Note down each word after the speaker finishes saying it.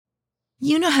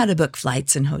You know how to book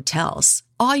flights and hotels.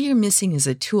 All you're missing is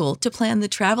a tool to plan the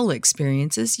travel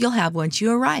experiences you'll have once you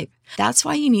arrive. That's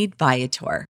why you need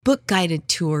Viator. Book guided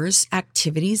tours,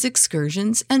 activities,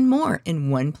 excursions, and more in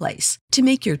one place to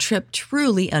make your trip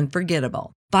truly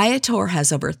unforgettable. Viator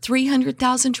has over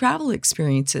 300,000 travel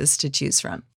experiences to choose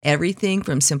from. Everything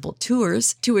from simple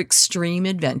tours to extreme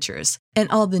adventures and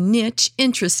all the niche,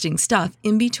 interesting stuff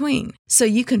in between. So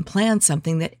you can plan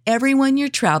something that everyone you're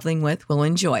traveling with will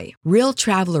enjoy. Real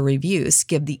traveler reviews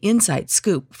give the inside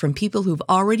scoop from people who've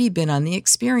already been on the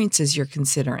experiences you're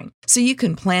considering. So you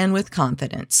can plan with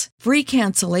confidence. Free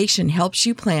cancellation helps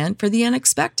you plan for the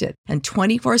unexpected. And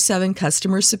 24/7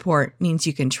 customer support means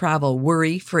you can travel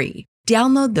worry-free.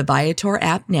 Download the Viator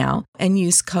app now and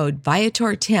use code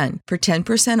Viator10 for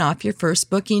 10% off your first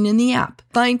booking in the app.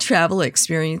 Find travel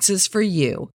experiences for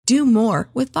you. Do more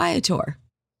with Viator.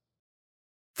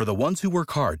 For the ones who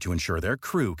work hard to ensure their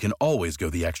crew can always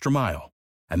go the extra mile,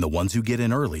 and the ones who get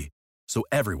in early so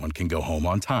everyone can go home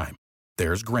on time,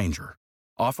 there's Grainger,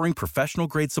 offering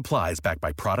professional-grade supplies backed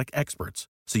by product experts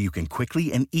so you can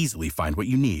quickly and easily find what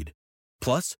you need.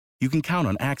 Plus, you can count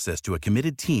on access to a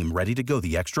committed team ready to go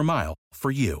the extra mile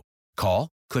for you. Call,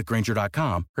 click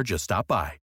Grainger.com, or just stop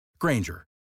by. Grainger,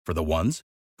 for the ones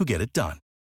who get it done.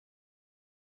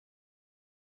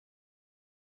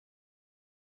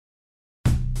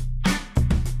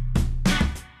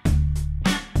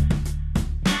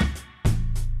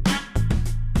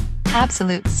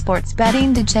 Absolute sports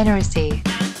betting degeneracy.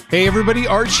 Hey everybody,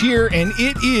 Arch here, and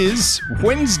it is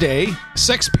Wednesday.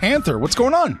 Sex Panther, what's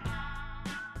going on?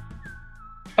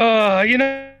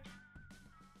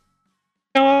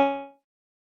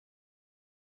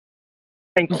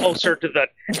 Closer to the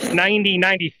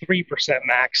 93%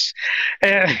 max.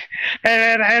 And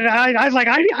I was like,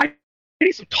 I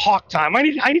need some talk time. I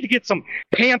need to get some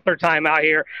Panther time out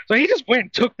here. So he just went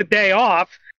and took the day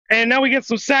off. And now we get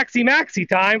some Saxy Maxi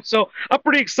time. So I'm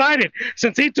pretty excited.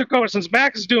 Since he took over, since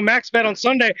Max is doing Max Bet on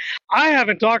Sunday, I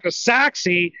haven't talked to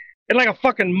Saxy in like a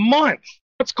fucking month.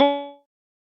 What's going on?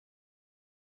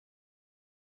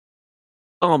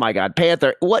 Oh my God,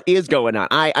 Panther, what is going on?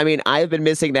 I mean, I've been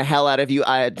missing the hell out of you.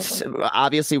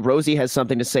 Obviously, Rosie has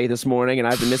something to say this morning, and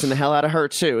I've been missing the hell out of her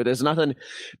too. There's nothing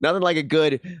like a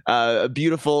good,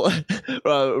 beautiful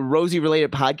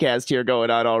Rosie-related podcast here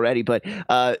going on already. But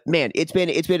man, it's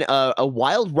been a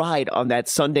wild ride on that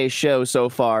Sunday show so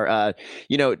far.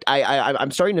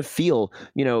 I'm starting to feel,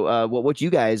 what you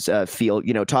guys feel.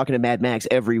 Talking to Mad Max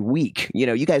every week.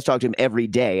 You guys talk to him every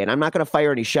day, and I'm not going to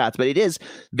fire any shots, but it is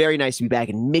very nice to be back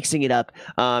and mixing it up,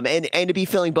 and to be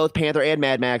filling both Panther and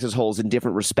Mad Max's holes in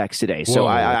different respects today. So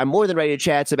I'm more than ready to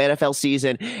chat some NFL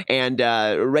season and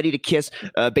ready to kiss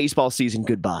baseball season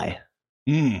goodbye.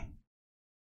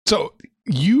 So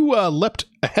you leapt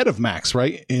ahead of Max,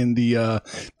 right, in the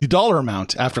dollar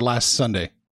amount after last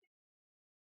Sunday.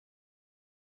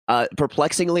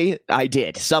 Perplexingly, I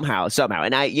did somehow.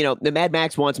 And the Mad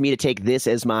Max wants me to take this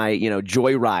as my,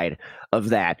 joyride of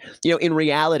that. In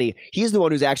reality, he's the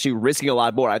one who's actually risking a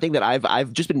lot more. I think that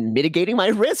I've just been mitigating my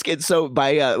risk. And so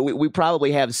we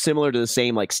probably have similar to the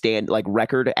same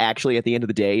record actually at the end of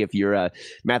the day, if you're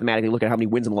mathematically looking at how many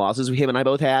wins and losses him and I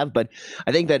both have. But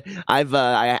I think that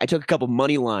I took a couple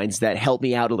money lines that helped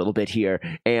me out a little bit here.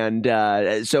 And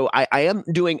so I am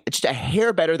doing just a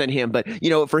hair better than him. But,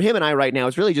 for him and I right now,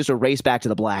 it's really just a race back to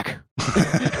the black.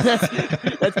 that's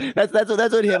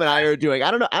what him and I are doing.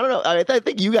 I don't know. I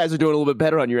think you guys are doing a little bit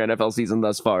better on your NFL season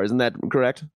thus far. Isn't that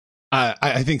correct?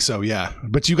 I think so, yeah.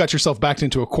 But you got yourself backed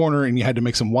into a corner and you had to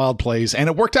make some wild plays, and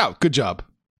it worked out. Good job.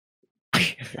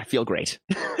 I feel great.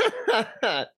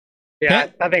 Yeah,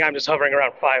 I think I'm just hovering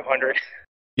around 500.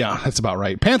 Yeah, that's about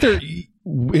right. Panther,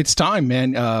 it's time,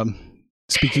 man.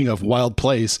 Speaking of wild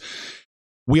plays,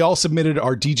 we all submitted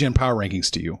our DGen power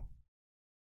rankings to you.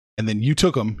 And then you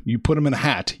took them, you put them in a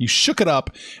hat, you shook it up,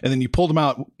 and then you pulled them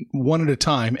out one at a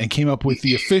time and came up with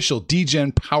the official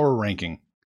DGen power ranking.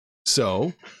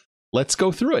 So let's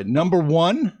go through it. Number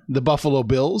 1, the Buffalo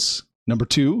Bills. Number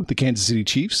 2, the Kansas City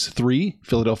Chiefs. 3,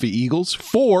 Philadelphia Eagles.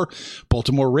 4,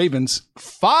 Baltimore Ravens.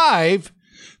 5,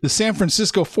 the San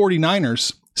Francisco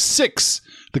 49ers. 6,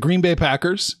 the Green Bay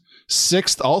Packers.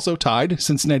 6th, also tied,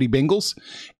 Cincinnati Bengals.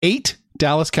 8,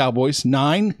 Dallas Cowboys.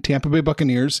 9, Tampa Bay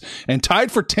Buccaneers. And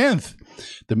tied for 10th,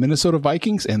 the Minnesota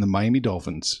Vikings and the Miami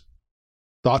Dolphins.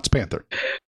 Thoughts, Panther?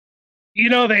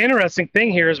 The interesting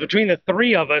thing here is between the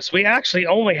three of us, we actually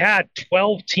only had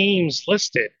 12 teams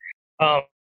listed.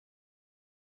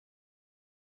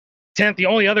 10th, the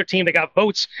only other team that got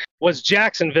votes was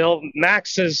Jacksonville.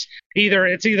 Max is either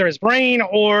his brain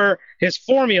or his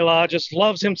formula just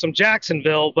loves him some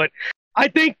Jacksonville. But I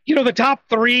think, the top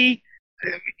three,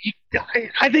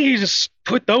 I think you just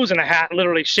put those in a hat,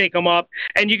 literally shake them up,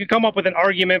 and you can come up with an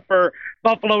argument for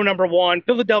Buffalo number 1,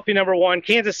 Philadelphia number 1,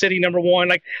 Kansas City number 1.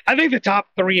 Like, I think the top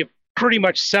 3 have pretty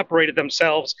much separated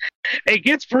themselves. It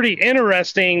gets pretty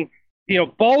interesting.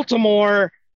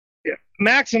 Baltimore,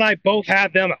 Max and I both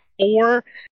had them at 4.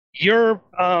 Your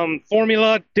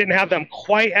formula didn't have them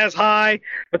quite as high.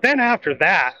 But then after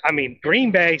that, I mean,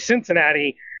 Green Bay,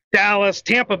 Cincinnati, Dallas,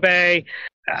 Tampa Bay,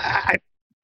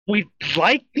 we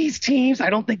like these teams. I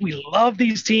don't think we love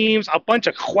these teams. A bunch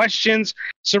of questions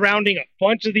surrounding a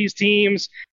bunch of these teams.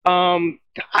 I'm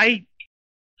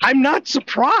not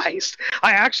surprised.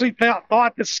 I actually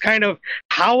thought this is kind of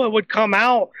how it would come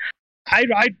out.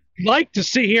 I'd like to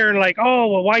sit here and like, oh,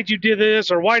 well, why'd you do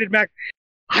this? Or why did Mac?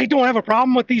 I don't have a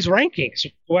problem with these rankings.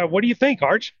 What do you think,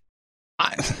 Arch?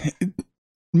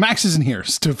 Max isn't here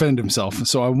to defend himself,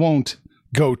 so I won't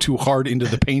go too hard into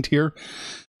the paint here.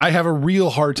 I have a real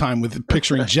hard time with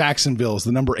picturing Jacksonville as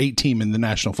the number 8 team in the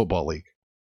National Football League,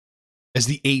 as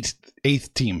the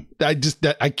eighth team.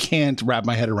 I can't wrap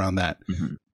my head around that.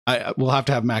 Mm-hmm. We'll have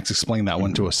to have Max explain that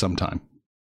one to us sometime.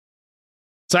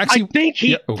 So actually, I think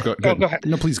he. Yeah, go ahead.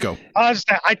 No, please go. I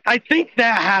think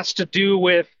that has to do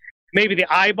with maybe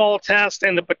the eyeball test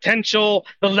and the potential,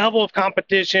 the level of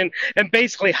competition, and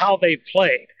basically how they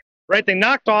played. Right? They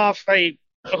knocked off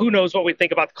who knows what we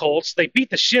think about the Colts. They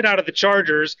beat the shit out of the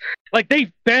Chargers. Like,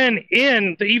 they've been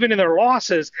even in their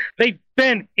losses, they've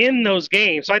been in those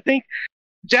games. So I think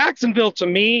Jacksonville, to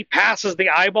me, passes the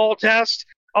eyeball test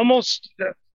almost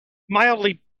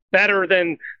mildly better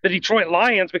than the Detroit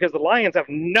Lions, because the Lions have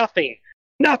nothing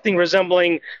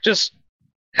resembling just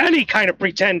any kind of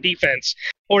pretend defense.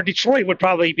 Or Detroit would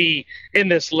probably be in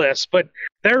this list, but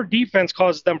their defense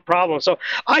causes them problems. So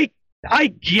I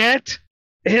get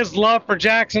his love for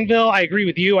Jacksonville. I agree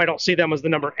with you. I don't see them as the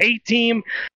number 8 team,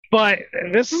 but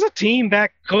this is a team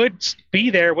that could be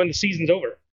there when the season's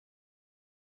over.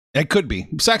 It could be.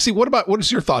 Saxy, what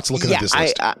is your thoughts looking at this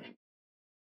list?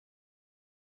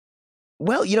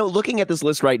 Well, looking at this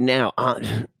list right now,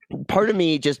 part of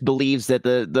me just believes that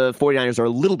the 49ers are a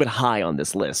little bit high on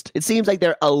this list. It seems like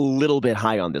they're a little bit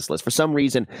high on this list. For some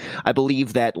reason, I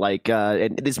believe that,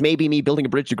 and this may be me building a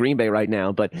bridge to Green Bay right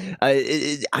now, but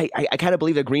I kind of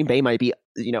believe that Green Bay might be,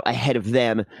 ahead of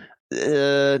them.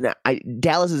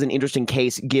 Dallas is an interesting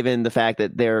case given the fact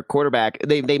that their quarterback,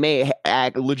 they may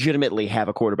legitimately have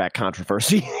a quarterback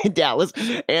controversy in Dallas,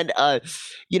 and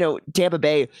Tampa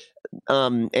Bay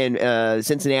and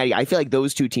Cincinnati. I feel like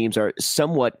those two teams are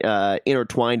somewhat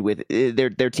intertwined with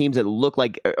they're teams that look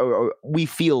like, or we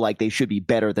feel like they should be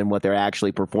better than what they're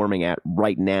actually performing at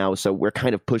right now. So we're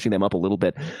kind of pushing them up a little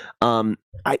bit.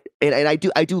 I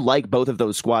do like both of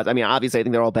those squads. I mean, obviously, I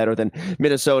think they're all better than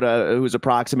Minnesota, who's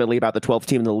approximately about the 12th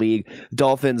team in the league.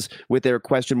 Dolphins, with their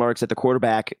question marks at the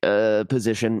quarterback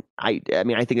position. I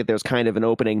think that there's kind of an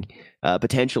opening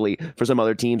potentially for some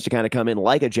other teams to kind of come in,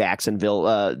 like a Jacksonville,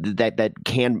 that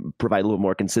can provide a little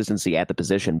more consistency at the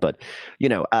position. But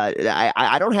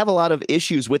I don't have a lot of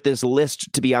issues with this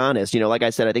list, to be honest. Like I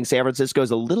said, I think San Francisco is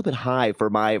a little bit high for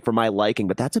my liking,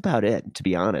 but that's about it, to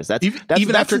be honest.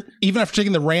 Even after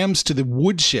taking the Rams to the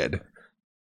woodshed.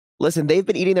 Listen, they've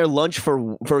been eating their lunch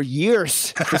for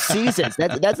years, for seasons.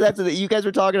 That's you guys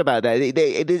were talking about that.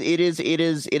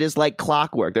 It is like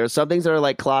clockwork. There are some things that are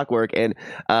like clockwork, and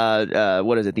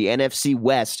what is it? The NFC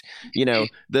West.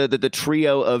 The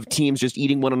trio of teams just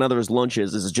eating one another's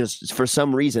lunches is just, for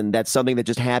some reason, that's something that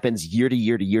just happens year to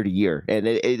year to year to year, and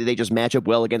they just match up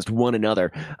well against one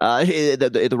another.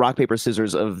 The rock paper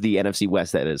scissors of the NFC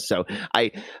West, that is. So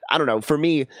I don't know. For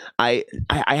me, I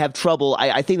have trouble.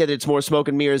 I think that it's more smoke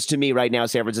and mirrors to me right now,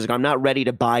 San Francisco. I'm not ready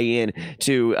to buy in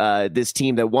to this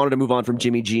team that wanted to move on from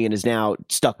Jimmy G and is now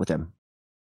stuck with him.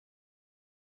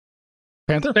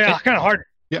 Panther? Yeah, kind of hard.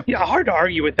 Yeah, hard to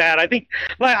argue with that. I think,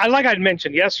 like I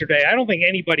mentioned yesterday, I don't think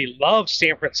anybody loves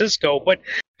San Francisco, but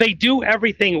they do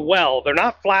everything well. They're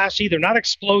not flashy, they're not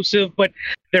explosive, but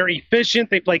they're efficient.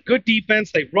 They play good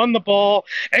defense, they run the ball,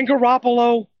 and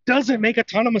Garoppolo doesn't make a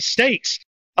ton of mistakes.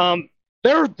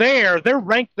 They're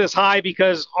ranked this high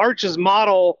because Arch's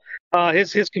model,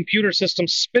 his computer system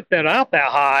spit that out that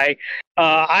high.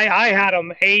 I had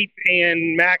them 8th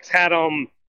and Max had them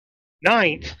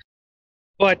 9th.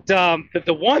 But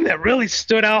the one that really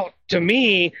stood out to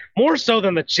me, more so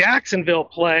than the Jacksonville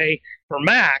play for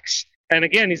Max, and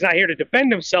again, he's not here to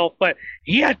defend himself, but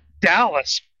he had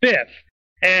Dallas 5th.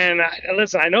 And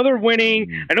listen, I know they're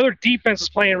winning. I know their defense is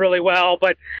playing really well,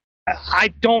 but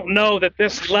I don't know that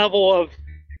this level of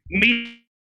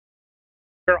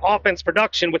offense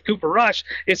production with Cooper Rush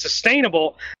is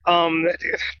sustainable.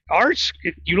 Arch,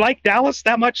 you like Dallas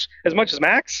that much as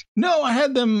Max? No, I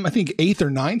had them, I think, 8th or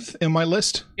 9th in my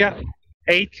list. Yeah,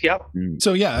 8th, yep.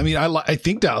 So, yeah, I mean, I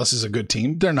think Dallas is a good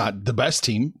team. They're not the best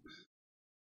team.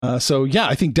 So, yeah,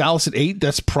 I think Dallas at 8,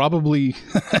 that's probably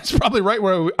right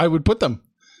where I would put them.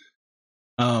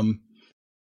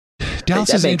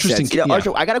 Dallas is interesting. You know,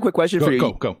 Archer, I got a quick question for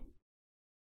you. Go.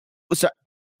 Sorry.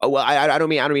 Well, I don't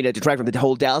mean to detract from the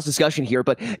whole Dallas discussion here,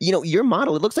 but you know, your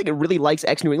model, it looks like it really likes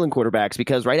ex-New England quarterbacks,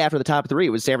 because right after the top 3 it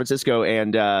was San Francisco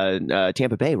and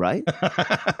Tampa Bay, right?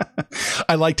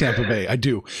 I like Tampa Bay. I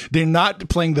do. They're not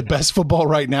playing the best football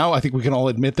right now. I think we can all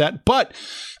admit that. But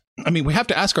I mean, we have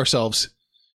to ask ourselves,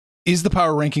 is the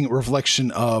power ranking a reflection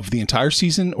of the entire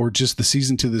season or just the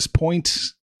season to this point?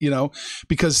 You know,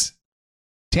 because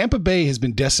Tampa Bay has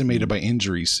been decimated by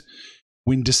injuries.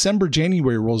 When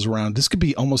January rolls around, this could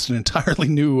be almost an entirely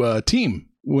new team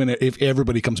if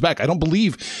everybody comes back. I don't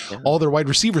believe all their wide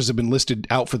receivers have been listed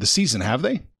out for the season, have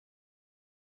they?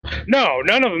 No,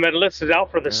 none of them had listed out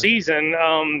for the season.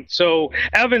 So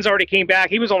Evans already came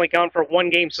back. He was only gone for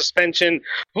 1-game suspension.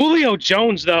 Julio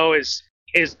Jones, though, is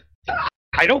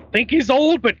I don't think he's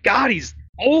old, but God, he's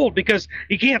old because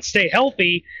he can't stay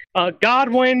healthy.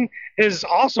 Godwin is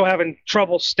also having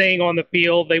trouble staying on the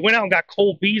field. They went out and got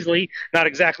Cole Beasley, not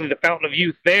exactly the fountain of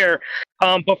youth there.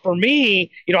 But for me,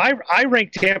 you know, I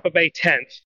ranked Tampa Bay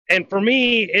 10th. And for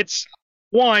me, it's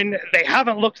 1, they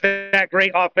haven't looked that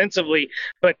great offensively.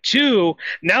 But 2,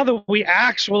 now that we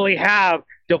actually have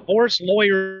divorce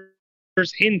lawyers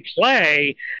in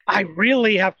play, I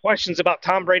really have questions about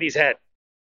Tom Brady's head.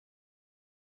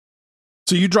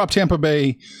 So you dropped Tampa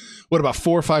Bay, what, about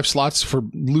 4 or 5 slots for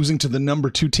losing to the number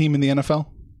 2 team in the NFL?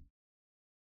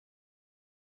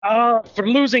 For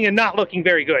losing and not looking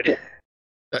very good.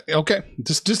 Okay,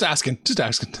 just asking.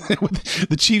 With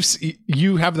the Chiefs,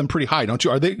 you have them pretty high, don't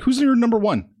you? Are they? Who's your number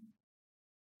 1?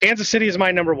 Kansas City is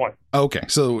my number 1. Okay,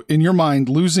 so in your mind,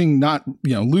 losing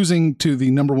to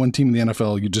the number 1 team in the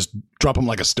NFL, you just drop them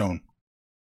like a stone.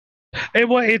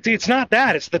 It's not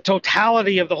that. It's the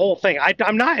totality of the whole thing.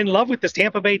 I'm not in love with this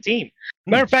Tampa Bay team.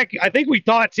 Matter of fact, I think we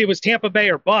thought it was Tampa Bay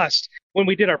or bust when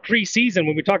we did our preseason,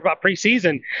 when we talked about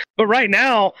preseason. But right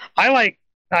now, I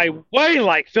way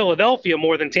like Philadelphia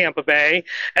more than Tampa Bay,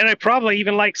 and I probably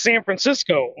even like San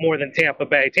Francisco more than Tampa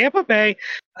Bay. Tampa Bay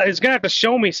is going to have to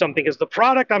show me something, because the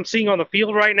product I'm seeing on the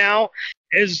field right now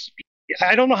is,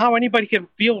 I don't know how anybody can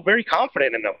feel very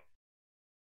confident in them.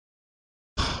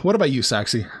 What about you,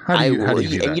 Saxy? How do you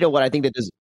view that? You know what? I think that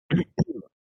this.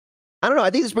 I don't know.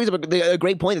 I think this brings up a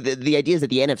great point. The idea is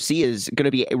that the NFC is going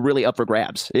to be really up for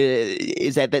grabs.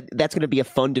 Is that's going to be a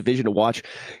fun division to watch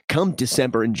come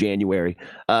December and January,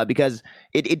 because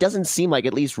it doesn't seem like,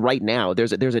 at least right now,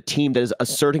 there's a team that is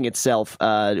asserting itself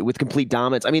with complete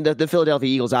dominance. I mean, the Philadelphia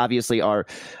Eagles obviously are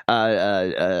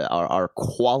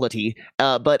quality,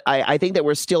 but I think that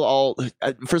we're still all,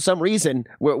 for some reason,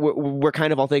 we're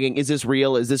kind of all thinking, is this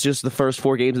real? Is this just the first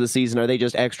 4 games of the season? Are they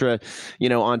just extra,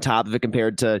 on top of it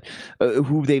compared to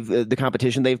who the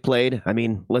competition they've played? I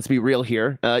mean, let's be real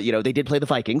here. They did play the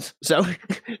Vikings, so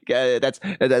that's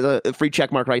a free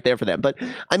check mark right there for them. But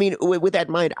I mean, with that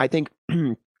in mind, I think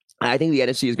the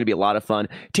NFC is going to be a lot of fun.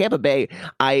 Tampa Bay,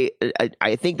 I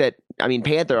think that, I mean,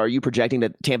 Panther, are you projecting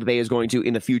that Tampa Bay is going to,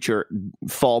 in the future,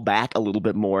 fall back a little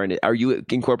bit more? And are you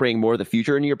incorporating more of the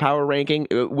future into your power ranking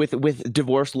with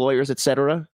divorce lawyers,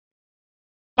 etc.?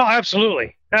 Oh,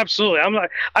 absolutely.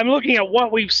 I'm looking at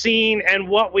what we've seen and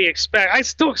what we expect. I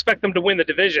still expect them to win the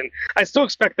division. I still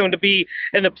expect them to be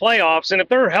in the playoffs. And if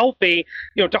they're healthy,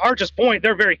 to Arch's point,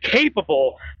 they're very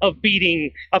capable of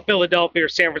beating a Philadelphia or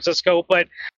San Francisco. But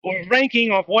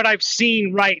ranking off what I've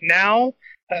seen right now,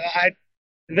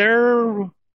 they're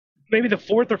maybe the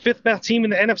 4th or 5th best team in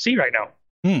the NFC right now.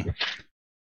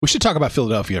 We should talk about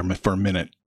Philadelphia for a minute.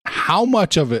 How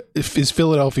much of it is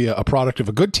Philadelphia a product of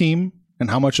a good team, and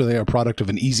how much are they a product of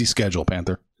an easy schedule,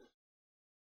 Panther?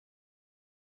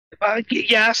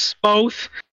 Yes, both.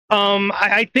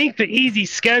 I think the easy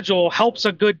schedule helps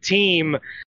a good team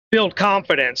build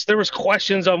confidence. There was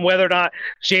questions on whether or not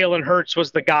Jalen Hurts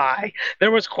was the guy.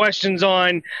 There was questions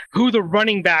on who the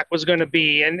running back was going to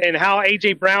be and how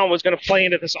A.J. Brown was going to play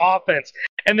into this offense.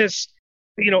 And this,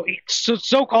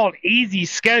 so-called easy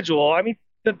schedule, I mean,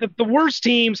 the worst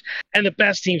teams and the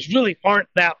best teams really aren't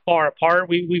that far apart.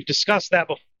 We've discussed that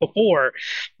before.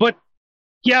 But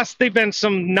yes, they've been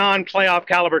some non-playoff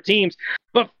caliber teams.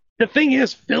 But the thing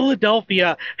is,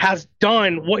 Philadelphia has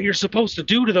done what you're supposed to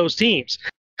do to those teams.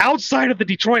 Outside of the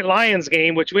Detroit Lions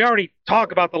game, which we already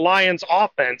talked about the Lions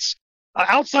offense,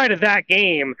 outside of that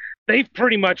game, they've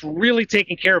pretty much really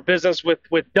taken care of business with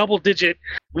double-digit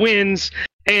wins.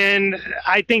 And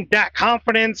I think that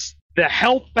confidence, the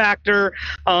health factor,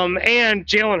 and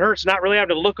Jalen Hurts not really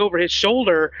having to look over his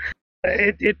shoulder,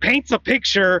 it paints a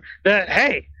picture that,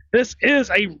 hey, this is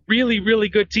a really, really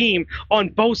good team on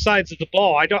both sides of the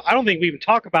ball. I don't think we even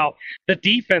talk about the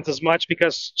defense as much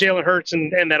because Jalen Hurts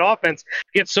and that offense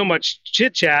gets so much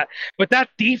chit-chat, but that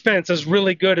defense is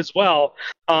really good as well.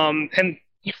 And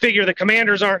you figure the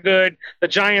Commanders aren't good, the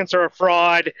Giants are a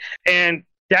fraud, and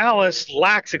Dallas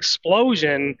lacks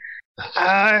explosion.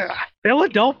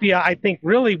 Philadelphia, I think,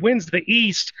 really wins the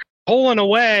East, pulling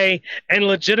away, and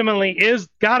legitimately is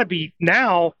got to be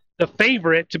now the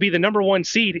favorite to be the number one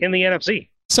seed in the NFC.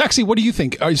 Saxy, what do you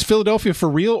think? Is Philadelphia for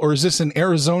real, or is this an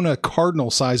Arizona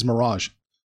Cardinal-sized mirage?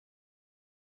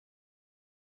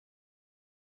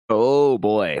 Oh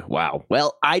boy. Wow.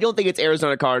 Well, I don't think it's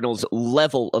Arizona Cardinals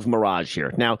level of mirage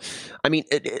here. Now, I mean,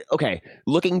 okay,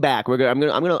 looking back, I'm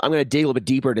going to dig a little bit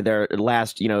deeper into their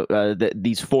last,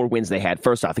 these 4 wins they had.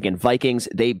 First off, again, Vikings,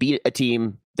 they beat a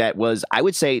team that was, I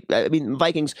would say,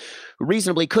 Vikings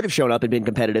reasonably could have shown up and been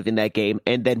competitive in that game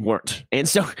and then weren't. And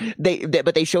so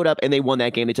but they showed up and they won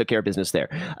that game. They took care of business there.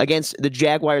 Against the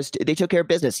Jaguars, they took care of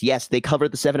business. Yes, they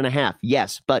covered the 7.5.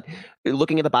 Yes, but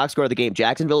looking at the box score of the game,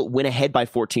 Jacksonville went ahead by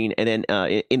 14 and then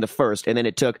in the first, and then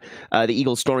it took the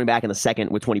Eagles storming back in the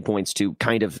second with 20 points to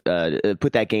kind of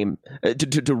put that game,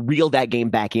 to reel that game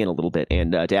back in a little bit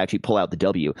and to actually pull out the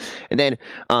W. And then,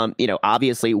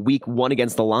 obviously week 1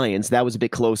 against the Lions, that was a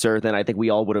bit closer than I think we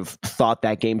all would have thought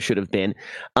that game should have been.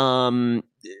 And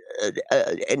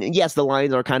yes, the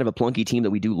Lions are kind of a plunky team that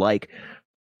we do like.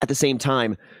 At the same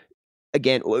time,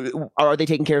 again, are they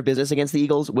taking care of business against the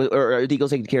Eagles? Or are the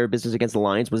Eagles taking care of business against the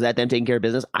Lions? Was that them taking care of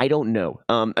business? I don't know.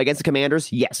 Against the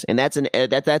Commanders, yes, and that's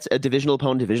that's a divisional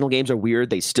opponent. Divisional games are weird.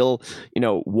 They still,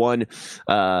 won.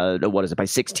 What is it, by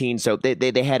 16? So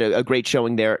they had a great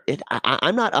showing there.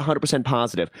 I'm not 100%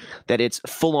 positive that it's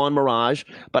full on mirage,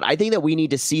 but I think that we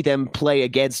need to see them play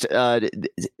against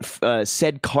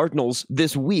said Cardinals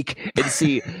this week and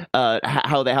see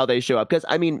how they show up. Because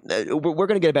I mean, we're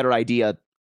going to get a better idea.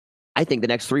 I think the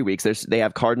next 3 weeks, they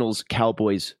have Cardinals,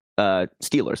 Cowboys,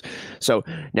 Steelers. So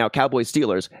now Cowboys,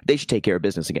 Steelers, they should take care of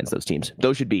business against those teams.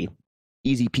 Those should be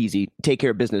easy peasy, take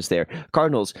care of business there.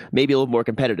 Cardinals, maybe a little more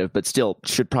competitive, but still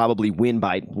should probably win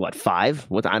by, 5?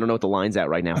 I don't know what the line's at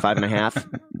right now,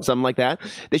 5.5, something like that.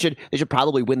 They should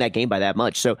probably win that game by that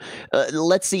much. So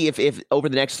let's see if over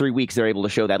the next 3 weeks they're able to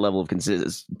show that level of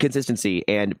consistency,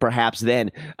 and perhaps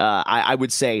then I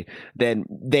would say then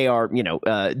they are,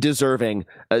 deserving.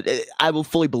 I will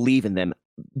fully believe in them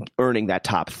earning that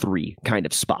top 3 kind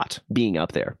of spot, being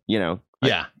up there,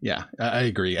 Yeah, I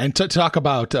agree. And to talk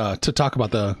about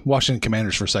the Washington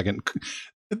Commanders for a second,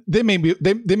 they may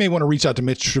want to reach out to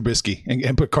Mitch Trubisky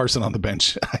and put Carson on the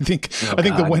bench. I think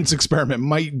the Wentz experiment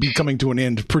might be coming to an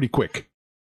end pretty quick.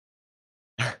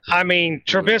 I mean,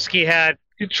 Trubisky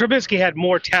had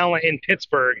more talent in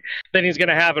Pittsburgh than he's going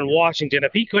to have in Washington.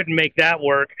 If he couldn't make that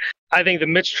work, I think that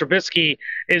Mitch Trubisky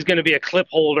is going to be a clip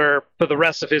holder for the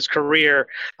rest of his career.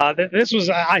 This was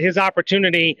his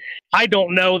opportunity. I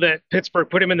don't know that Pittsburgh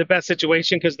put him in the best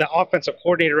situation because the offensive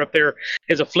coordinator up there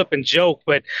is a flippin' joke,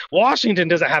 but Washington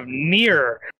doesn't have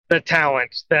near the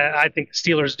talent that I think the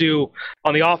Steelers do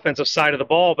on the offensive side of the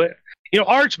ball. But,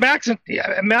 Arch, Max,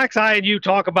 I and you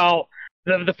talk about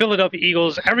the Philadelphia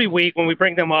Eagles every week when we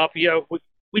bring them up.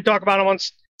 We talk about them on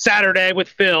Saturday with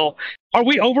Phil. Are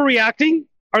we overreacting?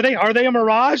 Are they a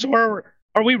mirage, or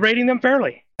are we rating them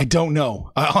fairly? I don't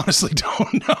know. I honestly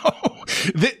don't know.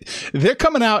 They're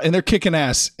coming out and they're kicking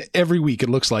ass every week, it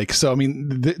looks like. So, I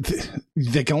mean,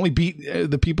 they can only beat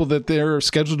the people that they're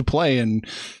scheduled to play. And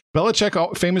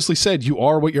Belichick famously said, you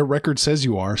are what your record says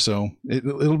you are. So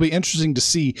it'll be interesting to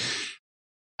see.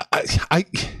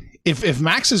 If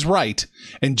Max is right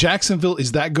and Jacksonville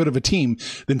is that good of a team,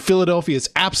 then Philadelphia is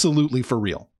absolutely for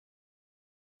real.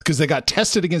 Because they got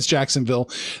tested against Jacksonville.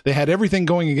 They had everything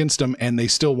going against them, and they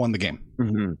still won the game.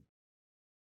 Mm-hmm.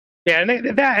 Yeah, and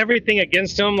they had everything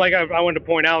against them. Like I wanted to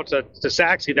point out to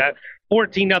Saxy, that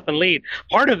 14-0 lead.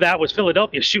 Part of that was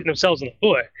Philadelphia shooting themselves in the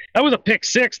foot. That was a pick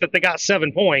 6 that they got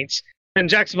 7 points. And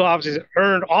Jacksonville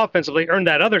obviously earned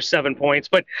that other 7 points.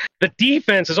 But the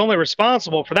defense is only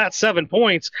responsible for that 7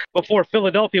 points before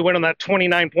Philadelphia went on that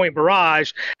 29-point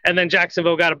barrage. And then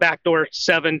Jacksonville got a backdoor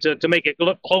 7 to make it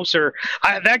look closer.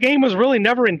 That game was really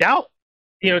never in doubt.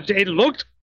 It looked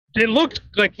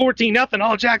like 14-0.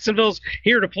 Oh, Jacksonville's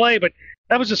here to play. But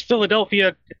that was just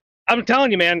Philadelphia. I'm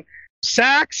telling you, man,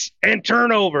 sacks and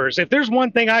turnovers. If there's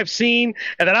one thing I've seen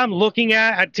and that I'm looking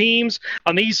at teams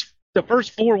on these the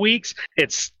first 4 weeks,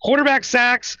 it's quarterback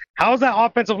sacks, how's that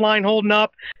offensive line holding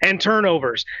up, and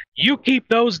turnovers. You keep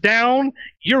those down,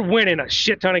 you're winning a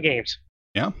shit ton of games.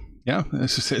 Yeah.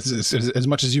 It's as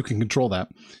much as you can control that.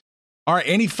 All right.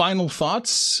 Any final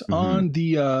thoughts on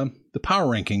the power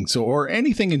rankings or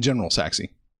anything in general, Saxy?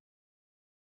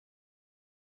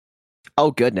 Oh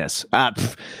goodness!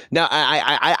 No,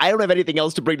 I don't have anything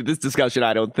else to bring to this discussion.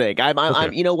 I don't think.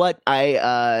 I'm you know what?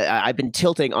 I've been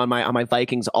tilting on my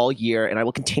Vikings all year, and I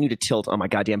will continue to tilt on my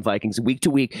goddamn Vikings week to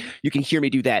week. You can hear me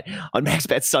do that on Max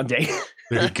Bet Sunday.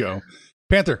 There you go,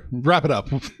 Panther. Wrap it up.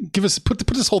 Give us put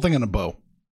this whole thing in a bow.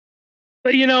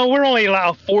 But, we're only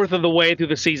a fourth of the way through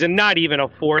the season, not even a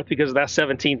fourth because of that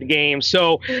 17th game.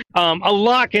 So a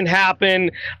lot can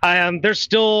happen. There's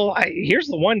still, here's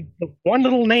the one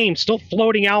little name still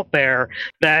floating out there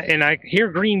and I hear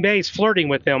Green Bay's flirting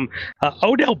with him.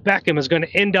 Odell Beckham is going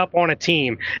to end up on a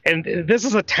team. And this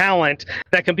is a talent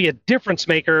that can be a difference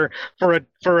maker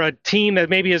for a team that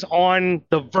maybe is on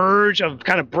the verge of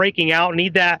kind of breaking out,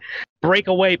 need that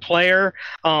breakaway player.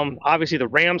 Obviously the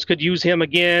Rams could use him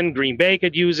again. Green Bay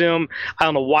could use him. I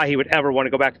don't know why he would ever want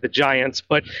to go back to the Giants,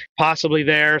 but possibly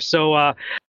there. So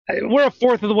we're a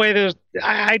fourth of the way.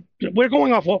 We're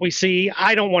going off what we see.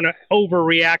 I don't want to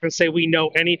overreact and say we know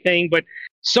anything, but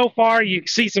so far you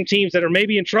see some teams that are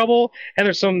maybe in trouble,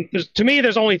 and to me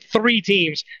there's only 3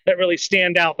 teams that really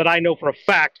stand out that I know for a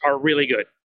fact are really good.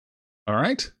 All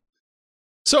right.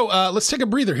 So let's take a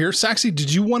breather here. Saxy,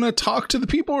 did you want to talk to the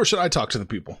people or should I talk to the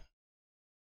people?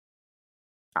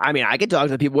 I mean, I can talk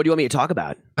to the people. What do you want me to talk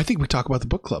about? I think we talk about the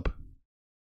book club.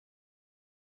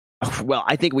 Well,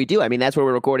 I think we do. I mean, that's where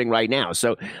we're recording right now.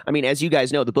 So, I mean, as you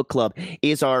guys know, the book club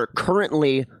is our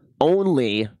currently,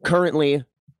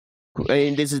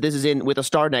 and this is in with a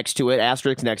star next to it,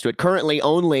 asterisk next to it, currently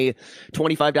only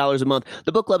 $25 a month.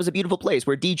 The book club is a beautiful place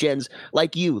where D-Gens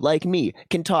like you, like me,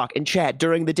 can talk and chat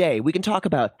during the day. We can talk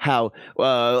about how,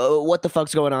 what the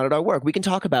fuck's going on at our work. We can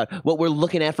talk about what we're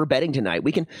looking at for betting tonight.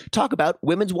 We can talk about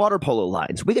women's water polo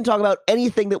lines. We can talk about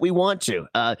anything that we want to.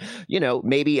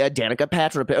 Maybe Danica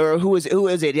Patra, or who is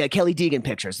it? Kelly Deegan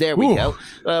pictures. There we go.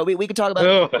 We can talk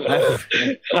about.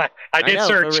 I did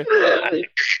search.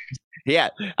 Yeah.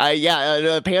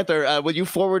 Panther, will you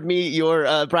forward me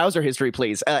your browser history,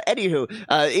 please? Anywho,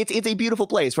 it's a beautiful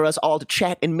place for us all to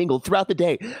chat and mingle throughout the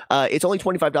day. It's only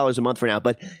 $25 a month for now,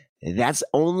 but that's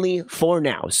only for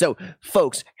now. So,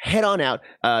 folks, head on out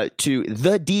to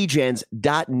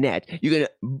thedgens.net. You can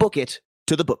book it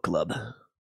to the book club.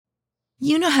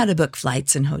 You know how to book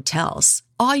flights and hotels.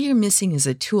 All you're missing is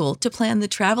a tool to plan the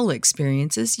travel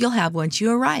experiences you'll have once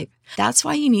you arrive. That's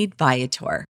why you need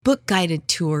Viator. Book guided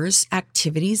tours,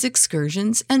 activities,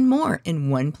 excursions, and more in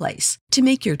one place to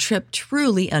make your trip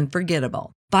truly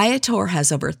unforgettable. Viator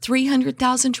has over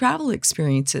 300,000 travel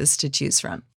experiences to choose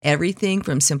from. Everything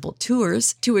from simple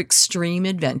tours to extreme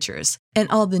adventures and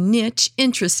all the niche,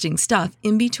 interesting stuff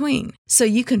in between. So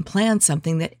you can plan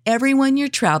something that everyone you're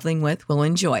traveling with will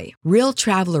enjoy. Real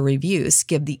traveler reviews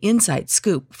give the inside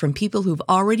scoop from people who've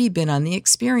already been on the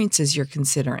experiences you're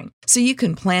considering. So you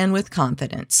can plan with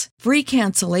confidence. Free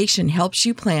cancellation helps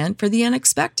you plan for the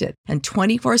unexpected. And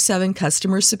 24/7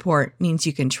 customer support means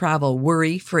you can travel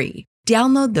worry-free.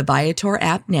 Download the Viator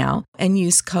app now and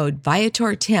use code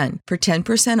Viator10 for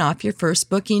 10% off your first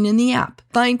booking in the app.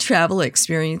 Find travel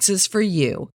experiences for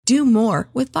you. Do more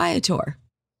with Viator.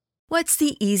 What's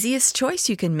the easiest choice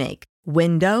you can make?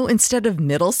 Window instead of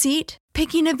middle seat?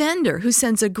 Picking a vendor who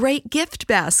sends a great gift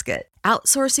basket?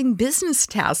 Outsourcing business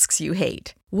tasks you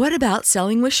hate? What about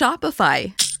selling with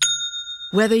Shopify?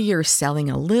 Whether you're selling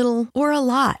a little or a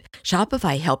lot,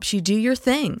 Shopify helps you do your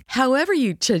thing, however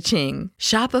you cha-ching.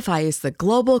 Shopify is the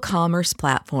global commerce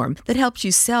platform that helps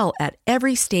you sell at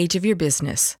every stage of your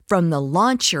business. From the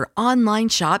launch your online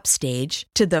shop stage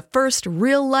to the first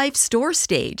real-life store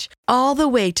stage, all the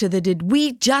way to the did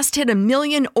we just hit 1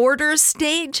 million orders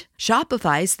stage?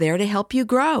 Shopify's there to help you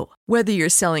grow. Whether you're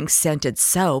selling scented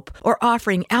soap or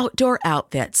offering outdoor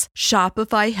outfits,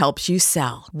 Shopify helps you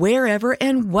sell. Wherever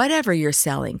and whatever you're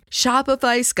selling,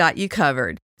 Shopify's got you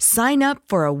covered. Sign up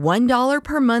for a $1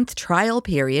 per month trial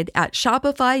period at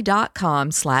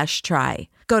shopify.com/try.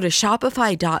 Go to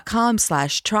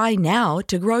shopify.com/try now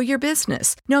to grow your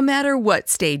business, no matter what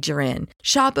stage you're in.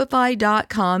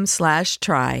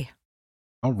 Shopify.com/try.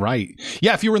 All right.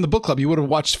 Yeah, if you were in the book club, you would have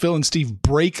watched Phil and Steve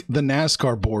break the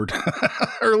NASCAR board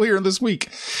earlier this week.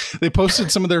 They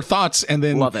posted some of their thoughts and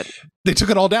then Love it. They took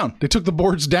it all down. They took the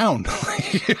boards down.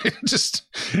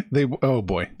 Oh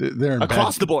boy, they're in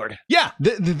across the board. Yeah,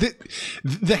 the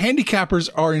handicappers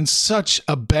are in such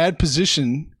a bad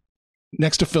position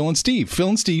next to Phil and Steve. Phil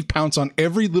and Steve pounce on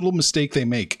every little mistake they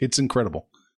make. It's incredible.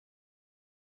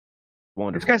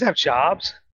 Wonderful. These guys have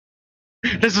jobs.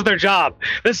 This is their job.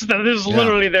 This is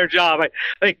literally their job.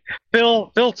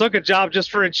 Phil took a job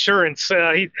just for insurance.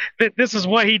 This is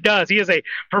what he does. He is a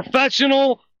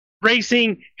professional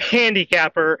racing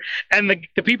handicapper, and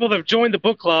the people that have joined the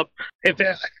book club,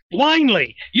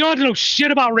 blindly, you don't have to know shit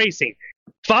about racing.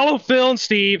 Follow Phil and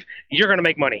Steve. You're going to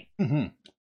make money. Mm-hmm.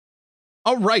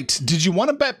 All right. Did you want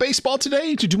to bet baseball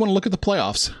today? Did you want to look at the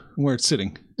playoffs where it's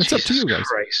sitting? It's up to you guys.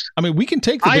 Christ. I mean, we can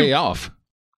take the day off.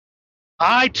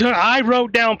 I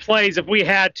wrote down plays if we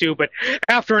had to, but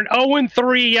after an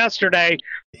 0-3 yesterday,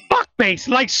 fuck base,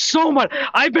 like so much.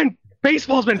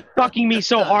 Baseball's been fucking me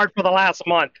so hard for the last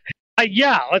month.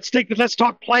 Let's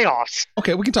talk playoffs.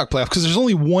 Okay, we can talk playoffs because there's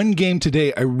only one game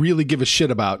today I really give a shit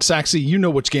about. Saxy, you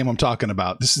know which game I'm talking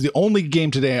about. This is the only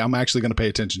game today I'm actually going to pay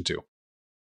attention to.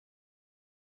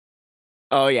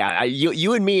 Oh, yeah.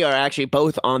 You and me are actually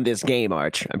both on this game,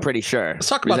 Arch. I'm pretty sure. Let's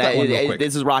talk about that one real quick.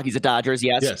 This is Rockies at Dodgers,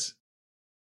 yes? Yes.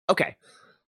 Okay.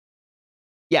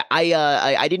 Yeah,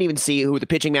 I didn't even see who the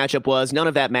pitching matchup was. None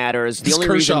of that matters. The only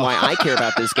reason why I care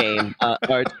about this game,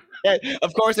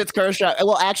 of course, it's Kershaw.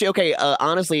 Well, actually, okay,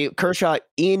 honestly, Kershaw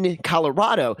in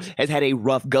Colorado has had a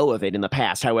rough go of it in the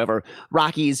past. However,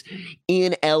 Rockies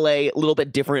in LA, a little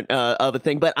bit different of a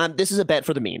thing. But this is a bet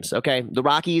for the memes, okay? The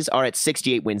Rockies are at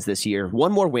 68 wins this year.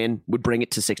 One more win would bring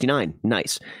it to 69.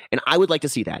 Nice. And I would like to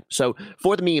see that. So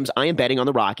for the memes, I am betting on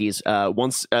the Rockies.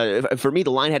 Once for me,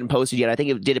 the line hadn't posted yet. I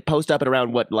think did it post up at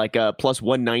around what, like plus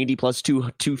 190, plus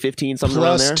 215, something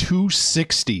around there? Plus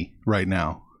 260 right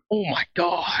now. Oh my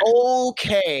God.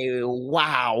 Okay.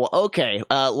 Wow. Okay.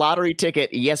 Lottery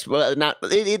ticket. Yes.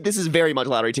 This is very much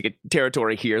lottery ticket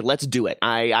territory here. Let's do it.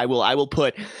 I will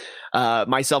put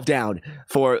myself down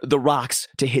for the Rocks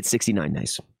to hit 69.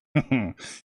 Nice.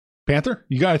 Panther,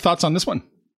 you got any thoughts on this one?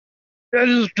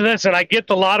 Listen, I get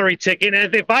the lottery ticket.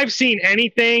 And if I've seen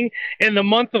anything in the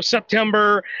month of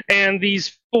September and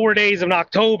these 4 days of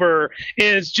October,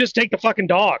 is just take the fucking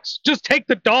dogs. Just take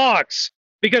the dogs.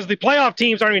 Because the playoff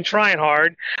teams aren't even trying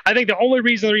hard. I think the only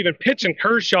reason they're even pitching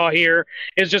Kershaw here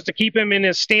is just to keep him in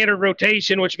his standard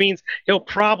rotation, which means he'll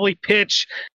probably pitch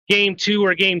game 2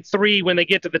 or game 3 when they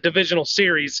get to the divisional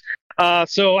series.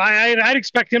 So I'd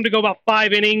expect him to go about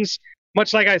 5 innings,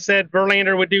 much like I said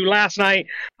Verlander would do last night.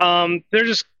 They're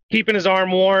just keeping his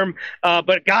arm warm.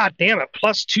 But God damn it,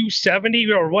 plus 270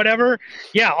 or whatever.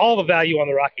 Yeah, all the value on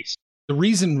the Rockies. The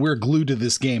reason we're glued to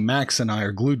this game, Max and I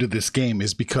are glued to this game,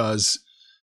 is because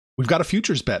we've got a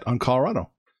futures bet on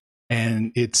Colorado,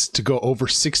 and it's to go over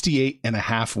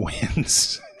 68.5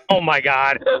 wins. Oh my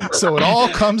God. So it all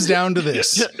comes down to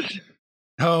this.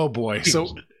 Oh boy.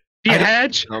 So do you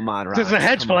hedge? Come on, Rob. This is a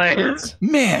hedge play.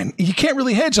 Man, you can't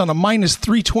really hedge on a minus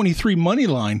 323 money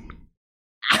line.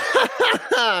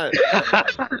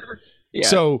 Yeah.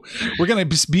 So we're going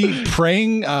to be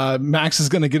praying. Max is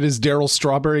going to get his Daryl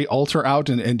Strawberry altar out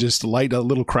and just light a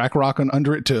little crack rock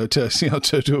under it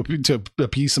to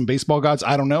appease some baseball gods.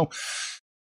 I don't know.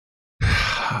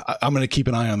 I'm going to keep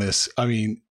an eye on this. I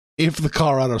mean, if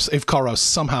Colorado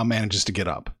somehow manages to get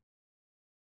up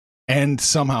and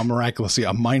somehow miraculously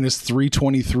a minus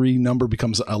 323 number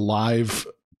becomes a live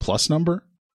plus number,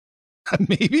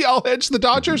 maybe I'll hedge the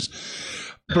Dodgers.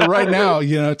 But right now,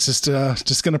 it's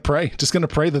just going to pray. Just going to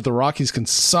pray that the Rockies can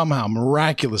somehow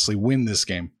miraculously win this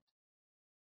game.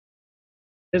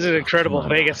 This is incredible.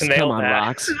 Vegas nailed Come on, that.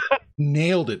 Rocks.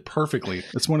 Nailed it perfectly.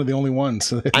 That's one of the only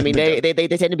ones. I mean, they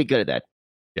tend to be good at that.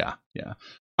 Yeah.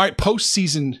 All right,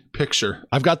 postseason picture.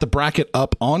 I've got the bracket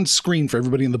up on screen for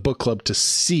everybody in the book club to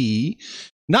see.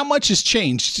 Not much has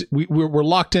changed. We're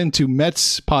locked into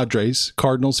Mets, Padres,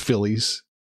 Cardinals, Phillies,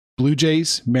 Blue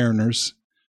Jays, Mariners,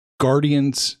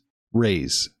 Guardians,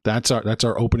 Rays. That's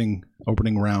our opening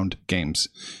round games.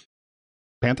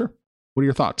 Panther, what are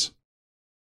your thoughts?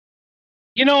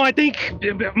 I think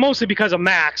mostly because of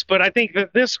Max, but I think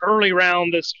that this early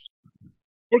round,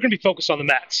 we're going to be focused on the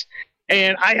Mets.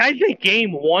 And I think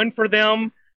game 1 for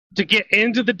them to get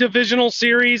into the divisional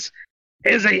series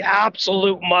is a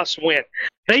absolute must win.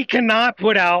 They cannot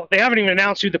they haven't even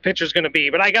announced who the pitcher's going to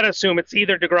be, but I got to assume it's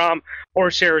either DeGrom or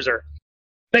Scherzer.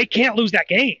 They can't lose that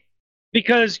game,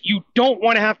 because you don't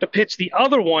want to have to pitch the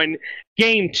other one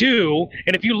game 2.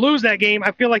 And if you lose that game,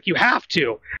 I feel like you have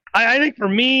to. I think for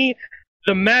me,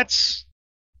 the Mets,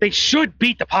 they should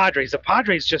beat the Padres. The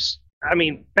Padres just,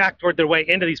 backward their way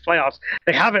into these playoffs.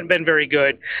 They haven't been very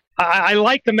good. I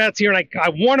like the Mets here, and I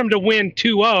want them to win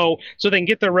 2-0 so they can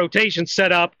get their rotation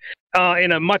set up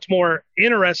in a much more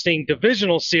interesting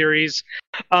divisional series.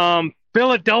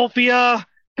 Philadelphia,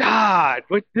 God,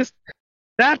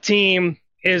 that team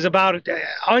is about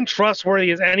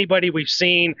untrustworthy as anybody we've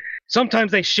seen.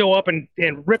 Sometimes they show up and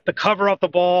rip the cover off the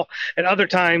ball, and other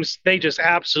times they just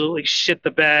absolutely shit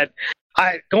the bed.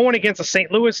 Going against a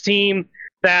St. Louis team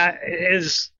that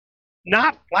is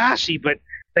not flashy, but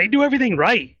they do everything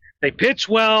right. They pitch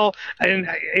well, and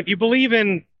if you believe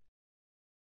in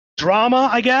drama,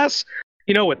 I guess,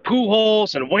 with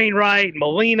Pujols and Wainwright and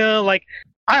Molina,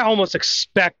 I almost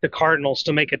expect the Cardinals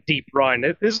to make a deep run.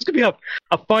 This is going to be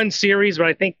a fun series, but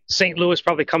I think St. Louis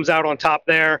probably comes out on top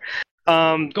there.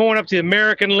 Going up to the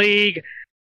American League,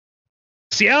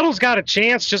 Seattle's got a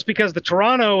chance just because the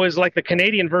Toronto is like the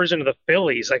Canadian version of the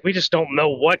Phillies. We just don't know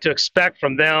what to expect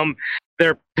from them.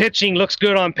 Their pitching looks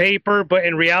good on paper, but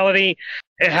in reality,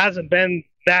 it hasn't been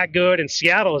that good. And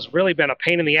Seattle has really been a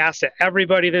pain in the ass to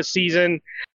everybody this season.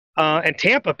 And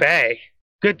Tampa Bay,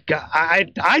 good God,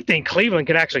 I think Cleveland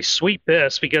could actually sweep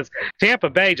this because Tampa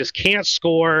Bay just can't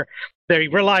score. They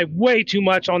rely way too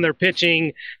much on their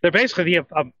pitching. They're basically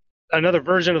another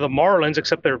version of the Marlins,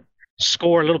 except they're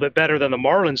score a little bit better than the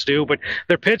Marlins do, but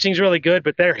their pitching's really good,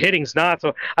 but their hitting's not.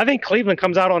 So I think Cleveland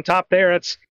comes out on top there.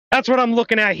 That's what I'm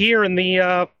looking at here in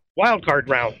the wild card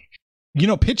round.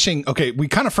 Pitching, okay, we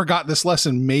kind of forgot this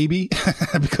lesson maybe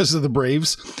because of the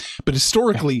Braves, but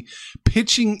historically,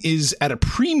 pitching is at a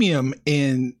premium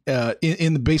in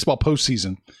the baseball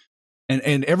postseason.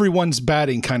 And everyone's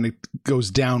batting kind of goes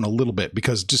down a little bit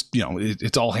because just,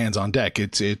 it's all hands on deck.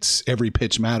 It's every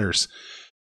pitch matters.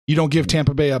 You don't give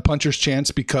Tampa Bay a puncher's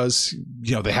chance because,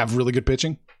 they have really good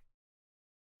pitching?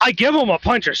 I give them a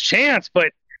puncher's chance,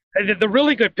 but the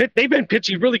really good pitch, they've been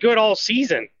pitching really good all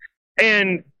season.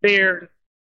 And they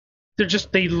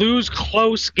lose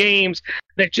close games.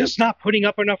 They're just not putting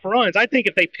up enough runs. I think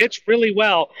if they pitch really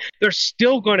well, they're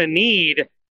still going to need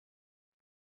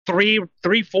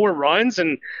 4 runs.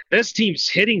 And this team's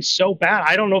hitting so bad.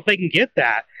 I don't know if they can get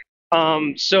that.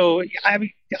 So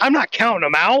I'm not counting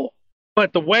them out,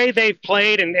 but the way they've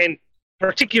played and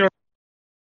particular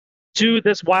to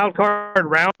this wild card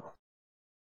round.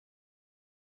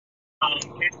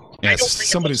 Yes,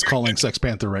 somebody's calling Sex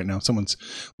Panther right now. Someone's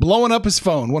blowing up his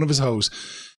phone, one of his hoes.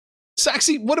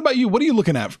 Saxy, what about you? What are you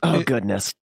looking at? Oh,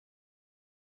 goodness.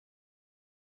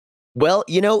 Well,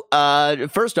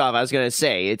 first off, I was going to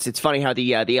say, it's funny how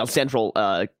the El Central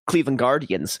Cleveland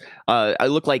Guardians I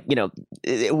look like,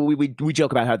 we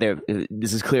joke about how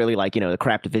this is clearly like, the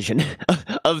crap division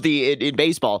of in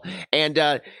baseball.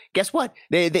 And guess what?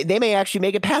 They may actually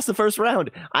make it past the first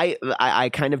round. I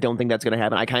kind of don't think that's going to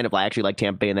happen. I actually like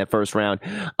Tampa Bay in that first round.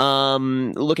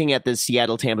 Looking at the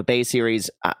Seattle Tampa Bay series,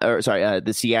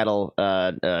 the Seattle,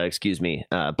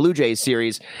 Blue Jays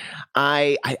series,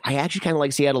 I actually kind of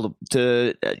like Seattle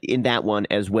to in that one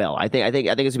as well. I think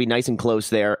it's gonna be nice and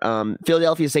close there.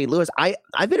 Philadelphia, St. Louis.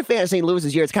 I've been a fan of St. Louis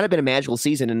this year. It's kind of been a magical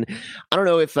season, and I don't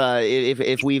know if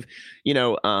we've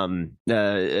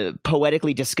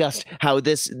poetically discussed how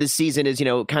this season is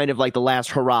kind of like the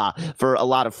last hurrah for a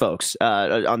lot of folks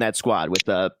on that squad with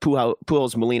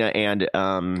Pujols, Molina, and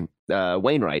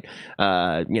Wainwright,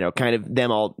 kind of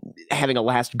them all having a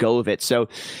last go of it. So,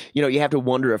 you have to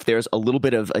wonder if there's a little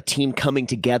bit of a team coming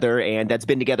together, and that's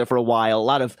been together for a while. A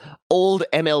lot of old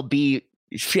MLB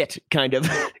shit kind of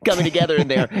coming together in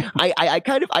there. I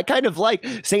kind of like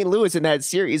St. Louis in that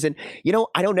series, and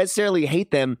I don't necessarily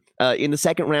hate them in the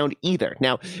second round either.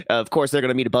 Now, of course, they're going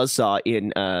to meet a buzzsaw in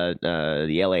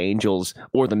the LA Angels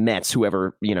or the Mets,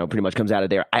 whoever pretty much comes out of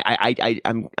there.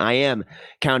 I am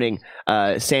counting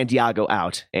Santiago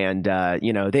out, and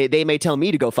they may tell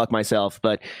me to go fuck myself,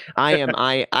 but I'm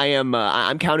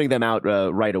counting them out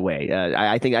right away.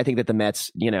 I think that the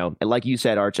Mets, like you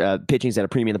said, Arch, pitching's at a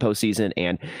premium in the postseason,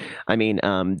 and I mean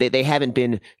they haven't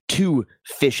been too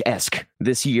fish-esque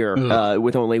this year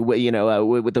with only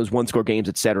with those one-score games,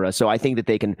 etc. So I think that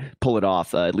they can pull it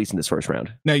off at least in this first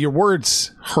round. Now your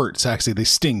words hurt, Saxy. They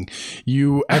sting.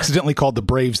 You accidentally called the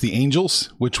Braves the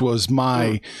Angels, which was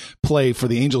my play for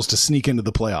the Angels to sneak into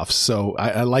the playoffs. So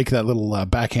I like that little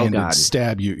backhanded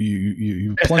stab.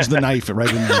 You plunged the knife right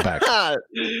in the back.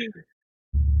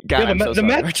 God, I'm so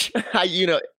sorry.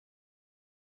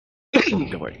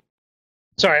 Don't worry.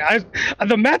 Sorry,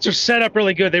 the Mets are set up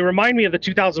really good. They remind me of the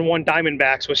 2001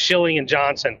 Diamondbacks with Schilling and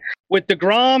Johnson. With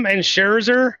DeGrom and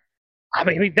Scherzer, I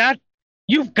mean, that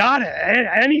you've got it.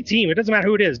 Any team, it doesn't matter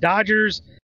who it is, Dodgers,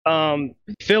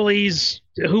 Phillies,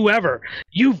 whoever.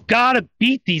 You've got to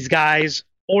beat these guys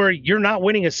or you're not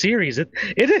winning a series.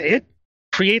 It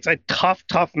creates a tough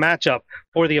matchup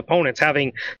for the opponents,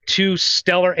 having two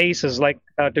stellar aces like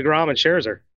DeGrom and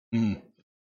Scherzer.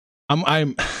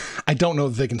 I I don't know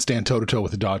that they can stand toe to toe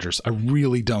with the Dodgers. I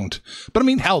really don't. But I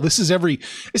mean, hell, this is every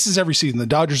season. The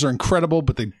Dodgers are incredible,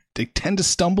 but they tend to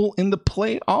stumble in the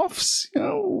playoffs. You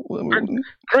know,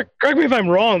 correct me if I'm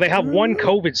wrong. They have one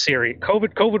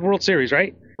COVID World Series,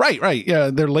 right? Right. Yeah,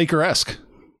 they're Laker-esque.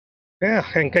 Yeah,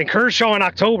 and Kershaw in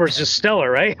October is just stellar,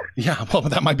 right? Yeah, well,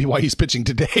 that might be why he's pitching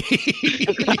today.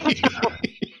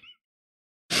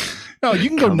 No, you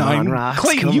can go 9.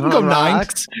 Clayton, you can go 9.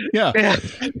 Yeah.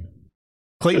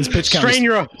 Clayton's pitch count.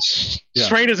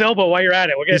 Strain his elbow while you're at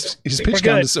it. His pitch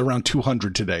count is around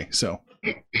 200 today. So,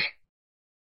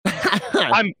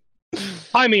 I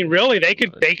mean, really, they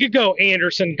could go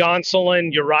Anderson,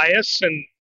 Gonsolin, Urias, and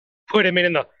put him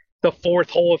in the fourth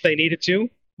hole if they needed to.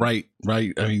 Right.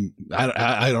 I mean,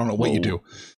 I don't know what you do.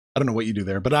 I don't know what you do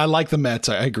there, but I like the Mets.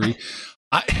 I agree.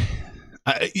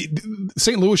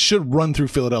 St. Louis should run through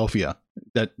Philadelphia.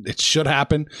 That it should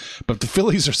happen, but the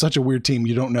Phillies are such a weird team.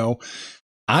 You don't know.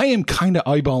 I am kind of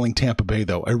eyeballing Tampa Bay,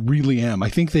 though. I really am. I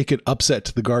think they could upset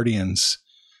the Guardians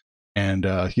and,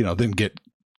 then get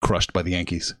crushed by the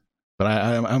Yankees. But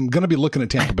I'm going to be looking at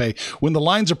Tampa Bay. When the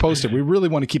lines are posted, we really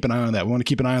want to keep an eye on that. We want to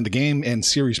keep an eye on the game and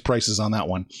series prices on that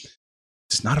one.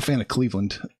 Just not a fan of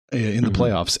Cleveland in the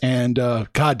playoffs. And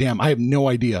goddamn, I have no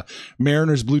idea.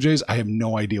 Mariners, Blue Jays, I have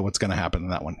no idea what's going to happen in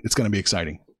that one. It's going to be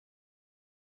exciting.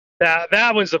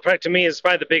 That was to me is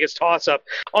probably the biggest toss-up.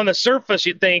 On the surface,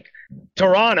 you'd think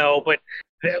Toronto, but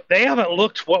they haven't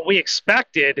looked what we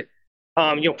expected.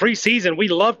 Preseason, we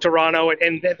love Toronto,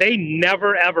 and they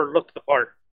never ever looked the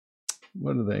part.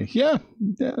 What are they? Yeah.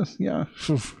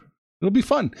 It'll be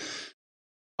fun.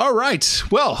 All right.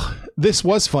 Well, this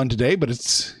was fun today, but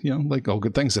it's, like all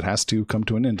good things, it has to come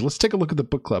to an end. Let's take a look at the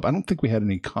book club. I don't think we had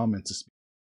any comments.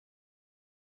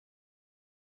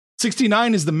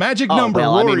 69 is the magic number.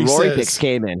 Well, Rory says. Picks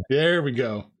came in. There we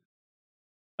go.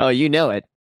 Oh, you know it.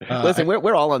 Listen,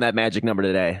 we're all on that magic number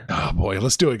today. Oh boy,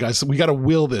 let's do it, guys. We got to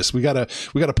will this. We got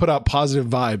to put out positive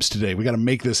vibes today. We got to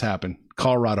make this happen.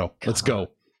 Colorado, let's go.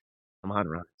 Come on,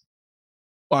 Ron.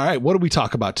 All right, what did we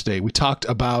talk about today? We talked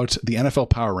about the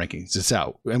NFL Power Rankings. It's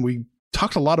out. And we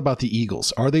talked a lot about the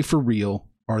Eagles. Are they for real?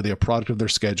 Are they a product of their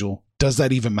schedule? Does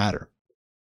that even matter?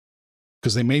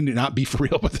 Because they may not be for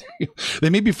real, but they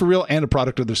may be for real and a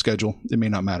product of their schedule. It may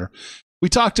not matter. We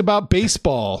talked about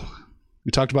baseball.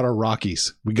 We talked about our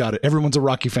Rockies. We got it. Everyone's a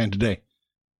Rocky fan today.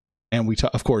 And we,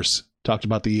 of course, talked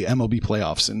about the MLB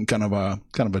playoffs and kind of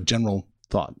a general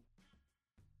thought.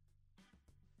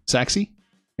 Saxy,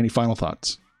 any final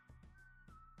thoughts?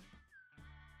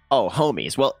 Oh,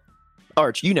 homies. Well,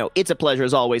 Arch, it's a pleasure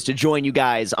as always to join you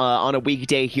guys on a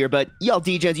weekday here, but y'all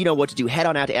DJs, you know what to do. Head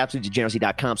on out to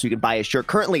AbsoluteDegeneracy.com so you can buy a shirt.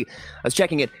 Currently, I was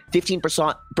checking it,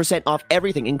 15% off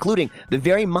everything, including the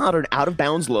very modern Out of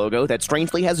Bounds logo that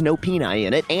strangely has no peni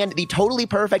in it, and the totally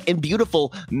perfect and beautiful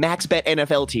MaxBet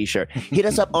NFL t-shirt. Hit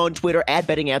us up on Twitter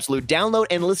 @BettingAbsolute. Download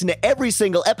and listen to every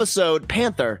single episode.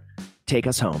 Panther, take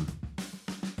us home.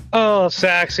 Oh,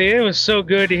 Saxy, it was so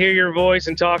good to hear your voice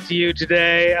and talk to you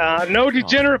today. No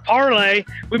degenerate parlay.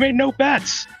 We made no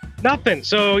bets. Nothing.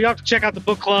 So you have to check out the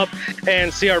book club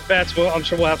and see our bets. Well, I'm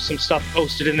sure we'll have some stuff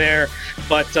posted in there.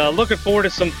 But looking forward to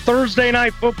some Thursday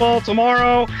night football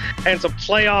tomorrow and some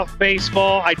playoff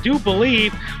baseball. I do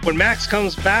believe when Max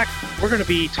comes back, we're going to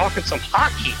be talking some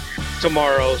hockey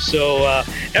tomorrow. So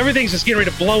everything's just getting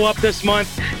ready to blow up this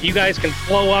month. You guys can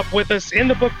blow up with us in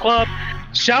the book club.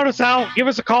 Shout us out. Give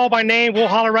us a call by name. We'll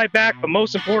holler right back. But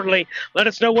most importantly, let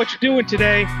us know what you're doing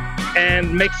today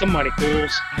and make some money,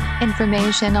 fools.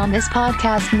 Information on this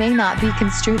podcast may not be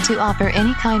construed to offer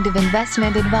any kind of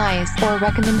investment advice or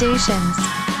recommendations.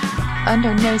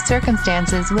 Under no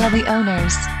circumstances will the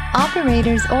owners,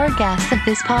 operators, or guests of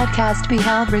this podcast be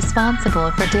held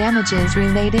responsible for damages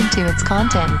related to its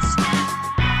contents.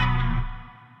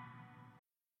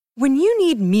 When you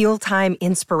need mealtime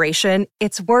inspiration,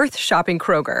 it's worth shopping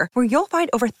Kroger, where you'll find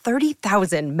over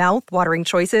 30,000 mouth-watering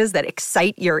choices that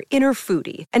excite your inner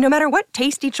foodie. And no matter what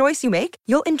tasty choice you make,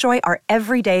 you'll enjoy our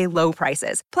everyday low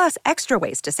prices, plus extra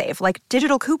ways to save, like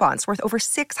digital coupons worth over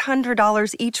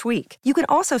 $600 each week. You can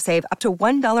also save up to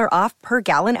 $1 off per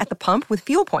gallon at the pump with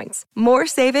fuel points. More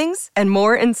savings and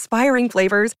more inspiring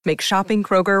flavors make shopping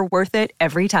Kroger worth it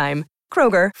every time.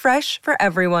 Kroger, fresh for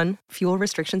everyone. Fuel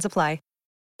restrictions apply.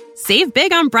 Save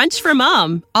big on brunch for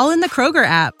mom, all in the Kroger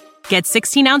app. Get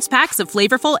 16-ounce packs of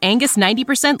flavorful Angus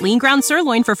 90% lean ground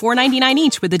sirloin for $4.99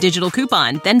 each with a digital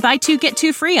coupon. Then buy 2, get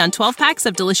 2 free on 12 packs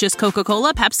of delicious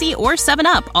Coca-Cola, Pepsi, or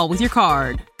 7-Up, all with your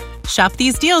card. Shop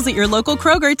these deals at your local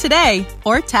Kroger today,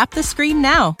 or tap the screen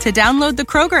now to download the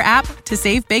Kroger app to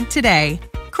save big today.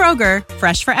 Kroger,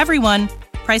 fresh for everyone.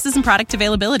 Prices and product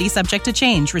availability subject to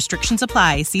change. Restrictions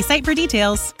apply. See site for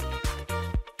details.